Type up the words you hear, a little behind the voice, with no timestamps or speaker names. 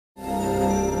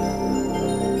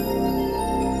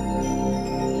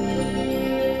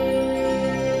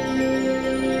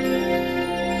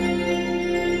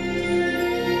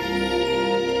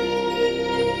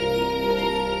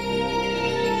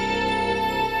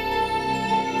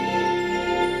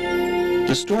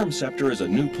The Stormceptor is a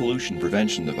new pollution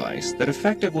prevention device that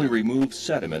effectively removes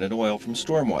sediment and oil from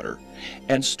stormwater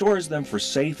and stores them for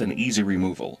safe and easy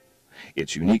removal.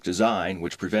 Its unique design,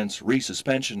 which prevents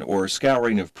resuspension or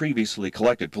scouring of previously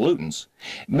collected pollutants,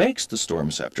 makes the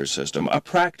Stormceptor system a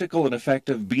practical and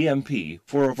effective BMP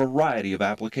for a variety of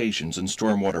applications in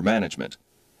stormwater management.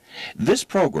 This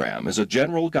program is a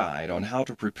general guide on how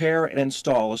to prepare and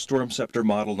install a Stormceptor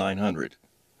Model 900.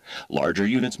 Larger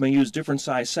units may use different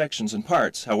size sections and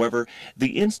parts, however,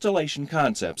 the installation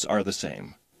concepts are the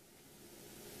same.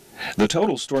 The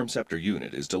total Stormceptor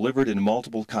unit is delivered in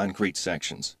multiple concrete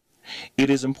sections. It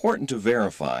is important to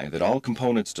verify that all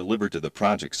components delivered to the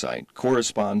project site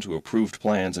correspond to approved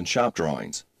plans and shop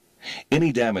drawings.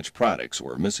 Any damaged products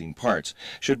or missing parts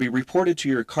should be reported to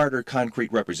your Carter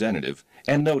Concrete representative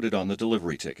and noted on the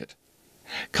delivery ticket.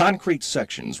 Concrete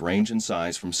sections range in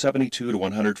size from 72 to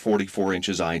 144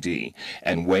 inches ID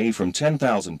and weigh from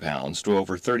 10,000 pounds to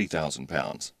over 30,000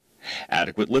 pounds.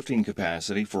 Adequate lifting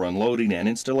capacity for unloading and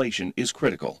installation is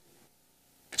critical.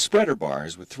 Spreader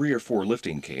bars with 3 or 4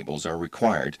 lifting cables are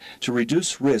required to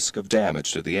reduce risk of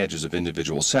damage to the edges of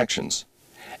individual sections.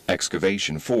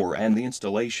 Excavation for and the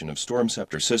installation of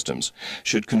Stormceptor systems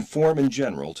should conform in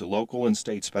general to local and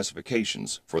state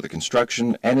specifications for the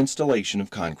construction and installation of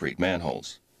concrete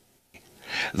manholes.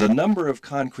 The number of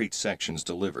concrete sections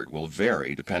delivered will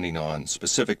vary depending on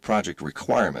specific project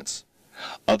requirements.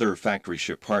 Other factory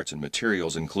ship parts and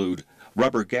materials include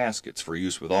rubber gaskets for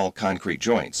use with all concrete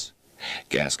joints,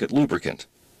 gasket lubricant,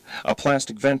 a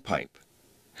plastic vent pipe,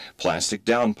 plastic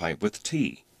downpipe with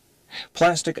T,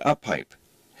 plastic up pipe,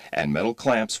 and metal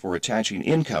clamps for attaching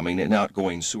incoming and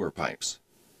outgoing sewer pipes.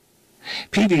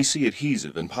 PVC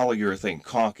adhesive and polyurethane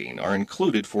caulking are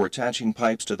included for attaching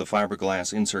pipes to the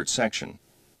fiberglass insert section.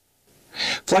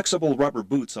 Flexible rubber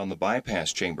boots on the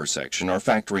bypass chamber section are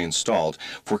factory installed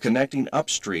for connecting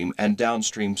upstream and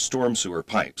downstream storm sewer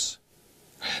pipes.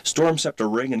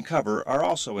 Stormceptor ring and cover are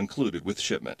also included with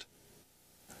shipment.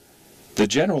 The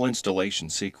general installation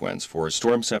sequence for a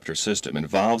Stormceptor system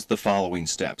involves the following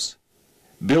steps.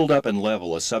 Build up and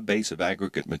level a subbase of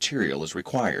aggregate material is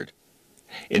required.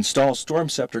 Install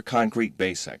Stormceptor concrete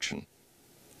base section.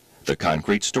 The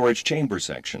concrete storage chamber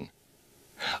section.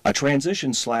 A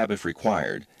transition slab if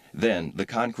required, then the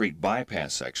concrete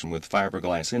bypass section with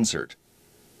fiberglass insert.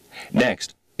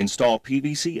 Next, install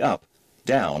PVC up,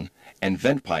 down, and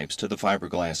vent pipes to the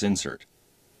fiberglass insert.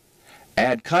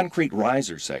 Add concrete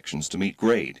riser sections to meet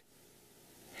grade.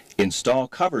 Install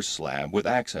cover slab with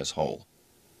access hole.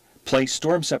 Place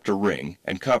Stormceptor ring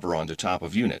and cover onto top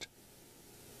of unit.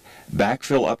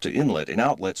 Backfill up to inlet and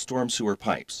outlet storm sewer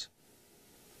pipes.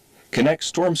 Connect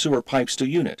storm sewer pipes to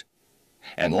unit.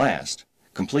 And last,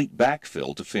 complete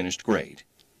backfill to finished grade.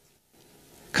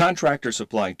 Contractor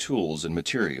supplied tools and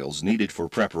materials needed for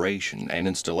preparation and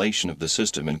installation of the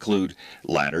system include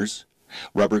ladders,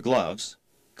 rubber gloves,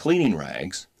 cleaning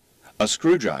rags, a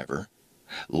screwdriver,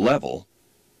 level,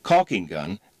 caulking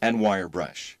gun, and wire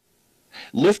brush.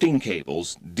 Lifting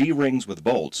cables, D-rings with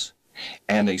bolts,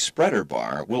 and a spreader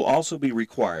bar will also be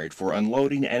required for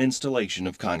unloading and installation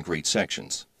of concrete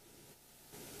sections.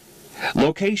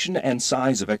 Location and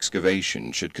size of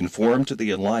excavation should conform to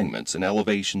the alignments and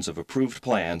elevations of approved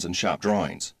plans and shop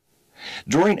drawings.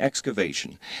 During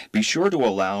excavation, be sure to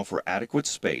allow for adequate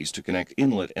space to connect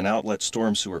inlet and outlet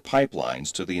storm sewer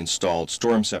pipelines to the installed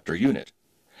Stormceptor unit.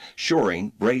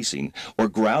 Shoring, bracing, or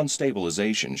ground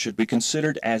stabilization should be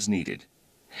considered as needed.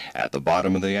 At the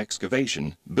bottom of the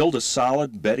excavation, build a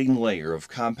solid bedding layer of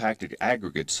compacted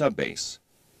aggregate subbase.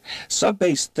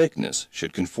 Subbase thickness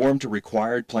should conform to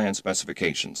required plan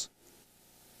specifications.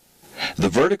 The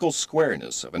vertical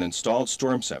squareness of an installed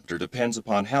Stormceptor depends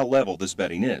upon how level this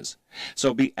bedding is,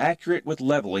 so be accurate with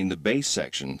leveling the base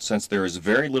section since there is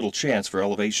very little chance for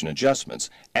elevation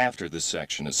adjustments after this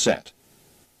section is set.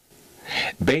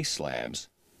 Base slabs,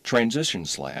 transition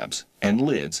slabs, and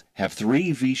lids have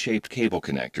 3 V-shaped cable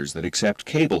connectors that accept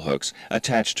cable hooks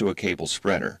attached to a cable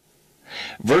spreader.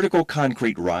 Vertical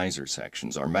concrete riser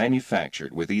sections are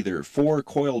manufactured with either 4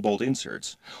 coil bolt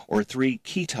inserts or 3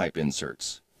 key-type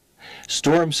inserts.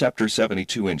 Stormceptor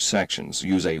 72-inch sections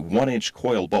use a 1-inch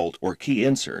coil bolt or key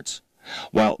inserts,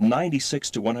 while 96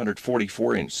 to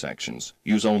 144-inch sections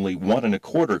use only 1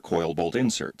 1/4 coil bolt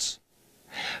inserts.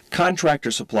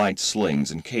 Contractor-supplied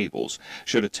slings and cables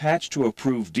should attach to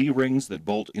approved D-rings that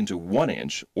bolt into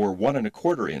 1-inch or 1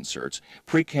 1/4 inserts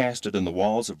precasted in the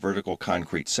walls of vertical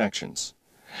concrete sections.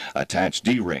 Attach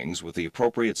D-rings with the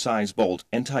appropriate size bolt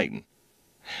and tighten.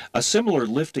 A similar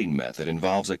lifting method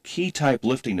involves a key-type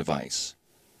lifting device.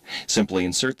 Simply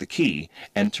insert the key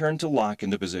and turn to lock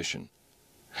into position.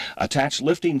 Attach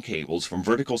lifting cables from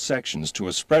vertical sections to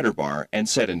a spreader bar and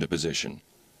set into position.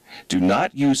 Do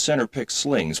not use center pick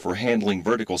slings for handling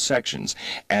vertical sections,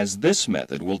 as this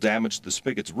method will damage the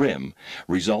spigot's rim,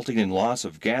 resulting in loss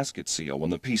of gasket seal when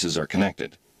the pieces are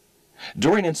connected.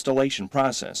 During installation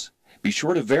process, be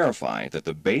sure to verify that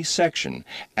the base section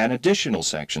and additional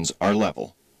sections are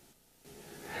level.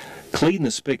 Clean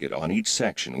the spigot on each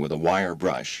section with a wire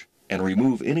brush and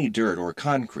remove any dirt or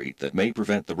concrete that may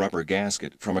prevent the rubber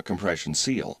gasket from a compression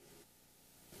seal.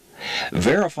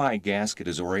 Verify gasket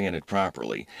is oriented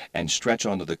properly and stretch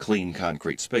onto the clean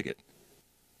concrete spigot.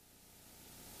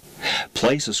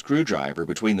 Place a screwdriver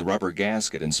between the rubber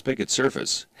gasket and spigot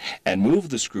surface and move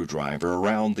the screwdriver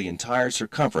around the entire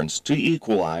circumference to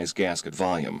equalize gasket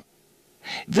volume.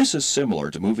 This is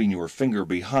similar to moving your finger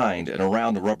behind and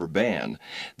around a rubber band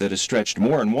that is stretched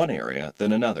more in one area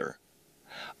than another.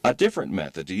 A different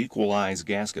method to equalize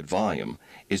gasket volume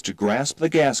is to grasp the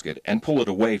gasket and pull it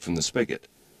away from the spigot.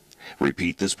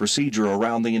 Repeat this procedure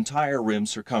around the entire rim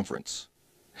circumference.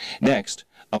 Next,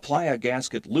 apply a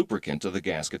gasket lubricant to the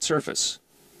gasket surface.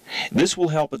 This will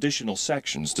help additional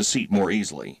sections to seat more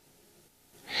easily.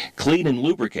 Clean and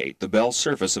lubricate the bell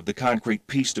surface of the concrete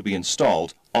piece to be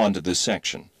installed onto this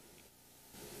section.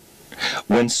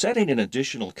 When setting an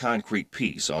additional concrete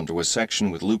piece onto a section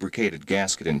with lubricated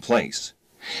gasket in place,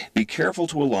 be careful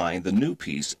to align the new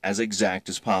piece as exact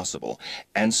as possible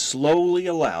and slowly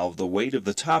allow the weight of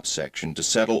the top section to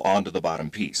settle onto the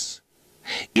bottom piece.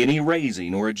 Any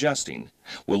raising or adjusting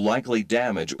will likely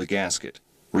damage the gasket,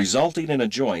 resulting in a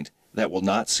joint that will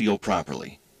not seal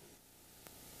properly.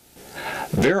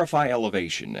 Verify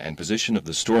elevation and position of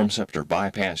the Stormceptor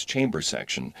bypass chamber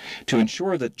section to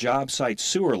ensure that job site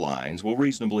sewer lines will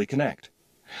reasonably connect.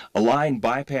 Align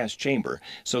bypass chamber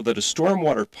so that a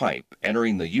stormwater pipe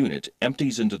entering the unit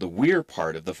empties into the weir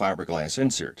part of the fiberglass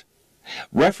insert.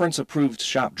 Reference approved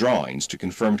shop drawings to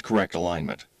confirm correct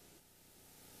alignment.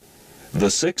 The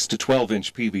 6 to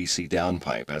 12-inch PVC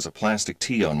downpipe has a plastic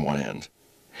T on one end.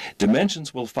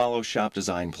 Dimensions will follow shop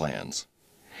design plans.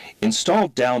 Install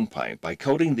downpipe by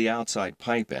coating the outside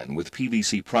pipe end with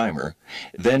PVC primer,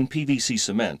 then PVC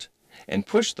cement, and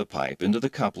push the pipe into the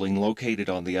coupling located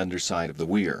on the underside of the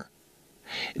weir.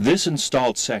 This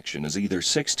installed section is either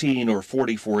 16 or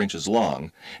 44 inches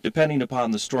long, depending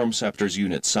upon the Stormceptor's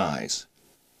unit size.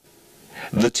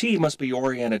 The T must be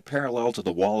oriented parallel to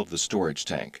the wall of the storage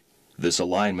tank. This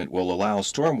alignment will allow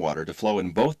stormwater to flow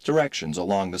in both directions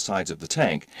along the sides of the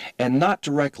tank and not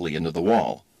directly into the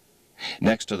wall.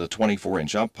 Next to the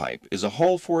 24-inch up pipe is a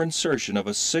hole for insertion of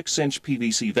a 6-inch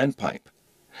PVC vent pipe.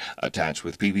 Attach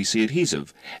with PVC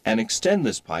adhesive and extend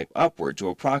this pipe upward to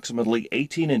approximately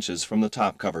 18 inches from the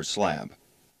top cover slab.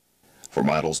 For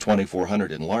models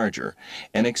 2400 and larger,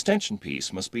 an extension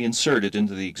piece must be inserted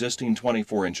into the existing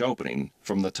 24-inch opening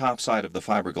from the top side of the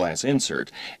fiberglass insert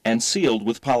and sealed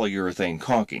with polyurethane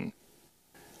caulking.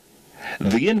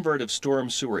 The invert of storm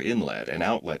sewer inlet and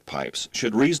outlet pipes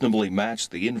should reasonably match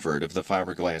the invert of the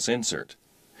fiberglass insert.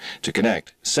 To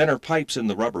connect, center pipes in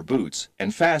the rubber boots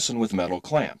and fasten with metal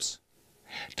clamps.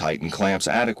 Tighten clamps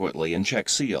adequately and check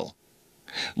seal.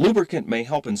 Lubricant may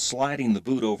help in sliding the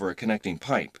boot over a connecting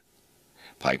pipe.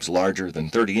 Pipes larger than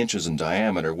 30 inches in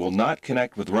diameter will not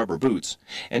connect with rubber boots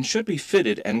and should be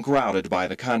fitted and grouted by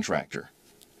the contractor.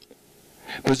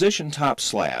 Position top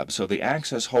slab so the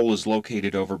access hole is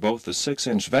located over both the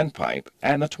 6-inch vent pipe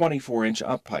and the 24-inch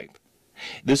up pipe.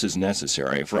 This is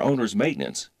necessary for owner's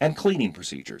maintenance and cleaning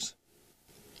procedures.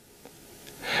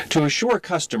 To assure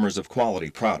customers of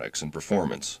quality products and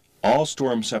performance, all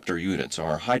Stormceptor units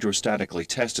are hydrostatically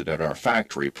tested at our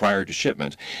factory prior to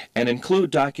shipment and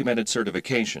include documented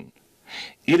certification.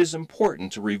 It is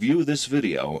important to review this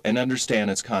video and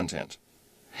understand its content.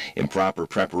 Improper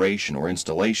preparation or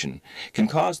installation can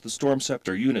cause the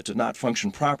Stormceptor unit to not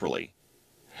function properly.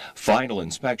 Final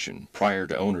inspection prior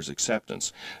to owner's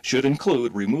acceptance should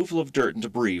include removal of dirt and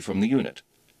debris from the unit.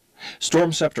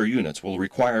 Stormceptor units will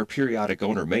require periodic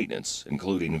owner maintenance,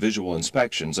 including visual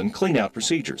inspections and clean-out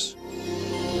procedures.